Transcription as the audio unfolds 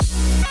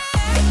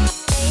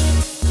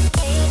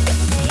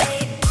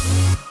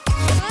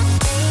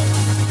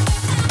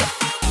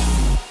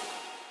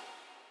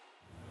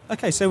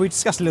Okay, so we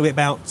discussed a little bit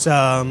about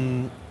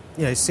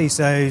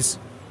CISOs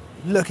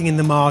looking in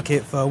the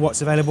market for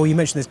what's available. You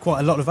mentioned there's quite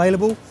a lot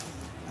available,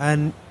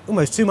 and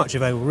almost too much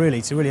available,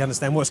 really, to really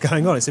understand what's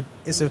going on. It's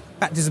a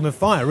baptism of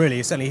fire,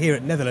 really. Certainly here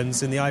at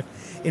Netherlands in the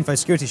Info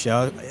Security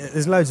Show,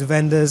 there's loads of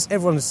vendors.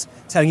 Everyone's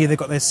telling you they've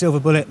got their silver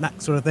bullet,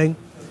 that sort of thing.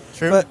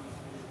 True. But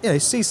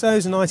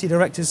CISOs and IT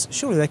directors,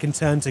 surely they can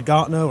turn to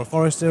Gartner or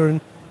Forrester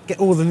and get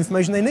all the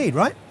information they need,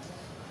 right?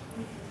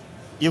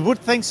 You would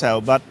think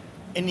so, but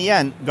in the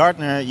end,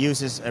 Gartner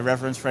uses a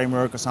reference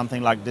framework or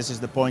something like this is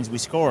the points we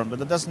score on, but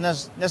that doesn't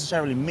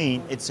necessarily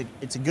mean it's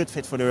a good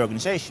fit for their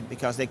organization,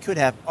 because they could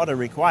have other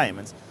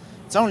requirements.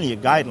 It's only a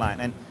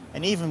guideline,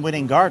 and even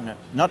within Gartner,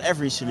 not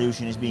every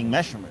solution is being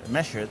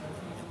measured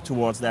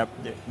towards their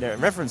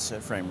reference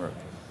framework.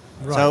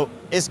 Right. So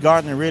is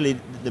Gartner really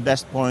the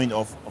best point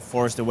of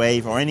Forrester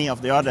Wave or any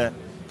of the other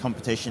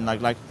competition?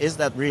 Like is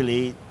that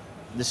really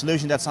the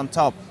solution that's on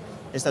top?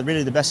 Is that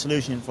really the best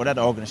solution for that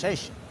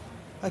organization?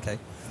 Okay.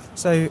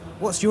 So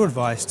what's your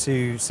advice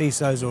to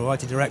CISOs or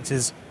IT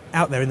directors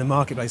out there in the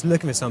marketplace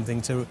looking for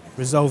something to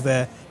resolve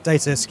their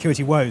data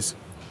security woes?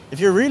 If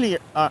you really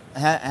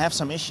have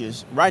some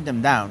issues, write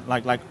them down.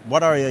 Like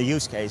what are your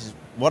use cases?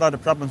 What are the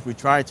problems we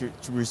try to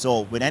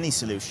resolve with any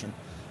solution?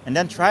 And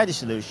then try the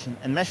solution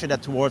and measure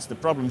that towards the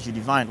problems you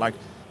defined. Like,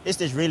 is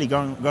this really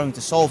going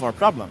to solve our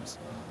problems?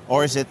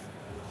 Or is it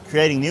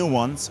creating new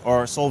ones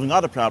or solving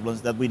other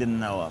problems that we didn't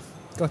know of?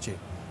 Got you.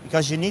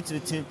 Because you need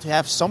to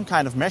have some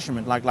kind of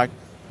measurement, like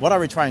what are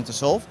we trying to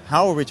solve,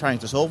 how are we trying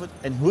to solve it,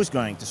 and who's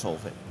going to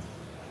solve it.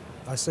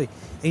 I see.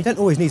 And you don't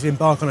always need to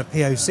embark on a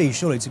POC,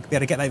 surely, to be able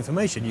to get that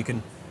information. You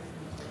can...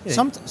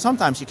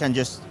 Sometimes you can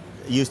just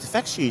use the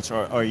fact sheets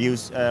or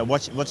use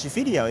watch a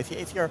video.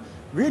 If you're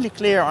really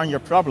clear on your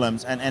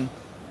problems and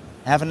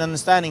have an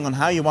understanding on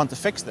how you want to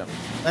fix them,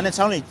 then it's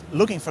only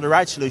looking for the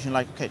right solution,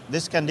 like, okay,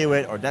 this can do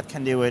it, or that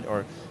can do it,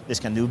 or this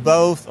can do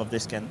both, or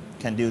this can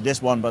do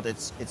this one, but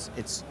it's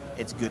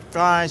good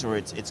price, or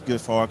it's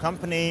good for our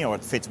company, or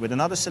it fits with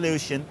another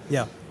solution.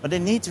 Yeah. But they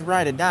need to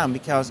write it down,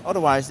 because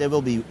otherwise they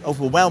will be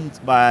overwhelmed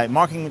by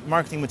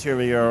marketing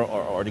material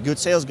or the good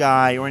sales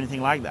guy or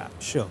anything like that.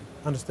 Sure,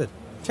 understood.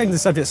 Changing the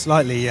subject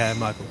slightly,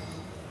 Michael.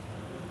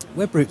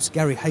 Webroot's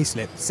Gary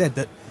Hayslip said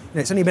that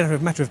it's only a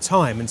matter of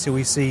time until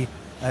we see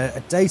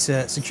a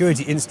data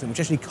security incident which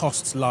actually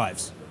costs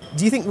lives.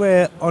 Do you think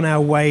we're on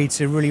our way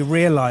to really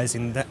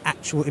realising the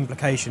actual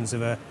implications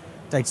of a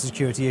data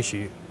security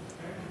issue?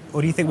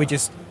 Or do you think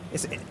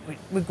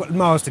we've got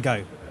miles to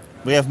go?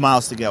 We have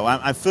miles to go.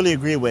 I fully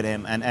agree with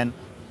him. And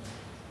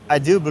I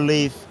do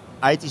believe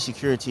IT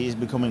security is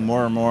becoming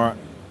more and more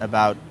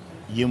about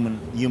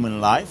human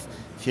life.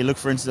 If you look,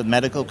 for instance, at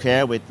medical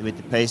care with the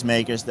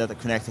pacemakers that are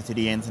connected to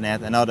the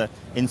internet and other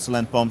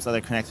insulin pumps that are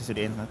connected to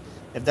the internet,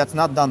 if that's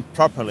not done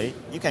properly,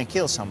 you can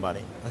kill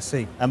somebody. I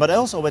see. But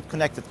also with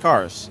connected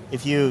cars,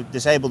 if you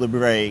disable the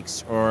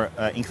brakes or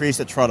increase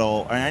the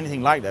throttle or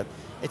anything like that,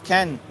 it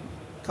can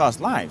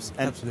cost lives.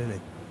 And absolutely.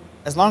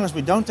 As long as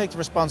we don't take the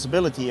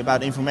responsibility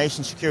about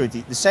information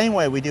security, the same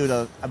way we do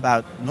that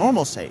about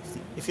normal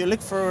safety. If you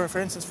look, for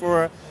instance,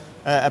 for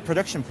a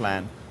production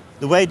plant,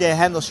 the way they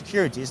handle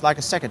security is like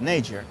a second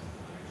nature.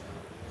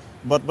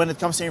 But when it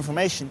comes to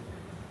information,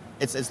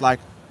 it's like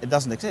it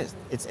doesn't exist.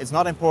 It's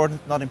not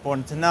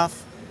important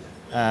enough.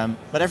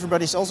 But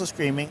everybody's also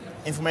screaming,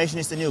 information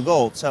is the new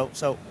gold,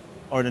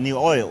 or the new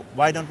oil.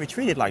 Why don't we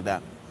treat it like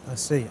that? I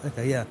see.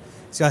 Okay, yeah.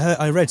 See,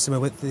 I read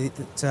somewhere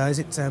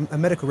that a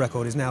medical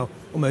record is now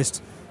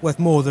almost worth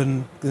more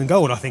than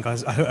gold. I think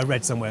I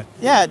read somewhere.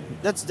 Yeah,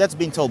 that's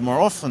been told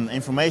more often.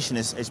 Information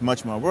is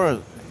much more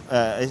worth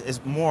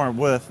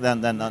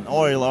than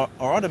oil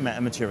or other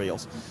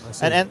materials. I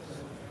see. And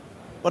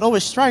what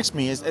always strikes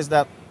me is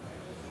that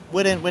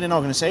within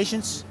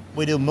organizations,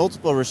 we do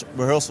multiple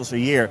rehearsals a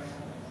year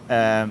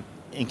in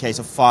case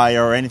of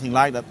fire or anything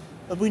like that,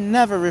 but we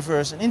never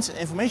reverse an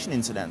information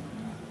incident.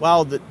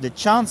 While the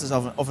chances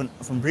of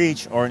a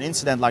breach or an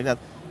incident like that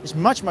is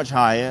much, much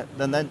higher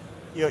than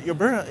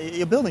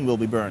your building will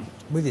be burned.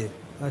 With you.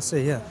 I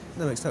see, yeah.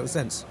 That makes total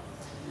sense.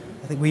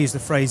 I think we use the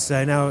phrase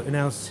in our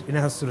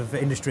sort of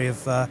industry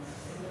of a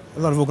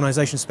lot of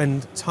organisations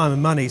spend time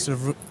and money sort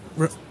of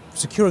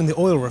securing the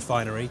oil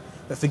refinery,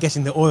 but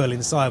forgetting the oil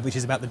inside, which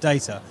is about the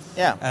data.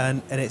 Yeah.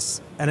 And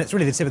it's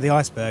really the tip of the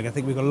iceberg. I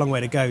think we've got a long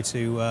way to go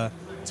to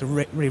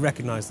really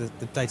recognise the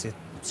data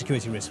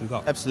security risk we've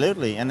got.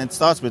 Absolutely, and it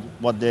starts with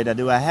what data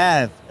do I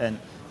have, and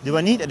do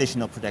I need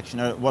additional protection,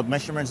 or what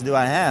measurements do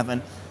I have?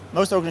 And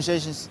most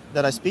organizations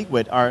that I speak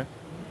with are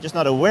just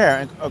not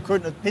aware or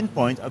couldn't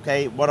pinpoint,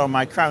 okay, what are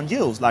my crown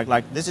jewels?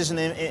 Like this is an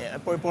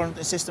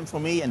important system for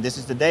me, and this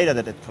is the data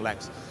that it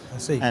collects. I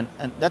see. And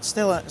that's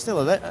still a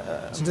so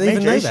do they major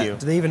even know issue. that?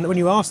 Do they even, when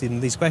you ask them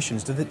these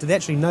questions, do they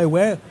actually know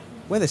where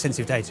the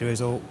sensitive data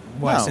is or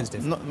why it's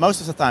sensitive? No,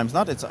 most of the times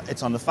not.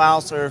 It's on the file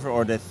server,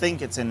 or they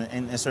think it's in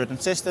a certain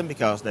system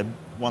because they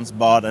once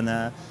bought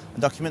a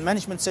document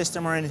management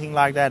system or anything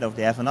like that, or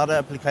they have another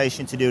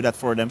application to do that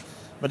for them.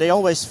 But they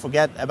always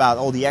forget about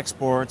all the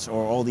exports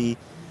or all the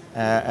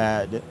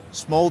the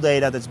small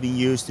data that's being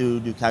used to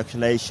do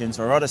calculations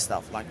or other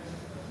stuff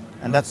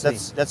and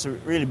that's a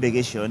really big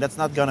issue, and that's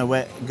not going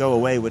to go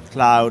away with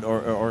cloud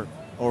or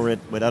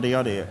with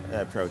other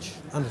approach.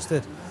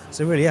 Understood.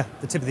 So really,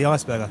 the tip of the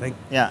iceberg, I think.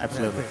 Yeah,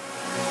 absolutely.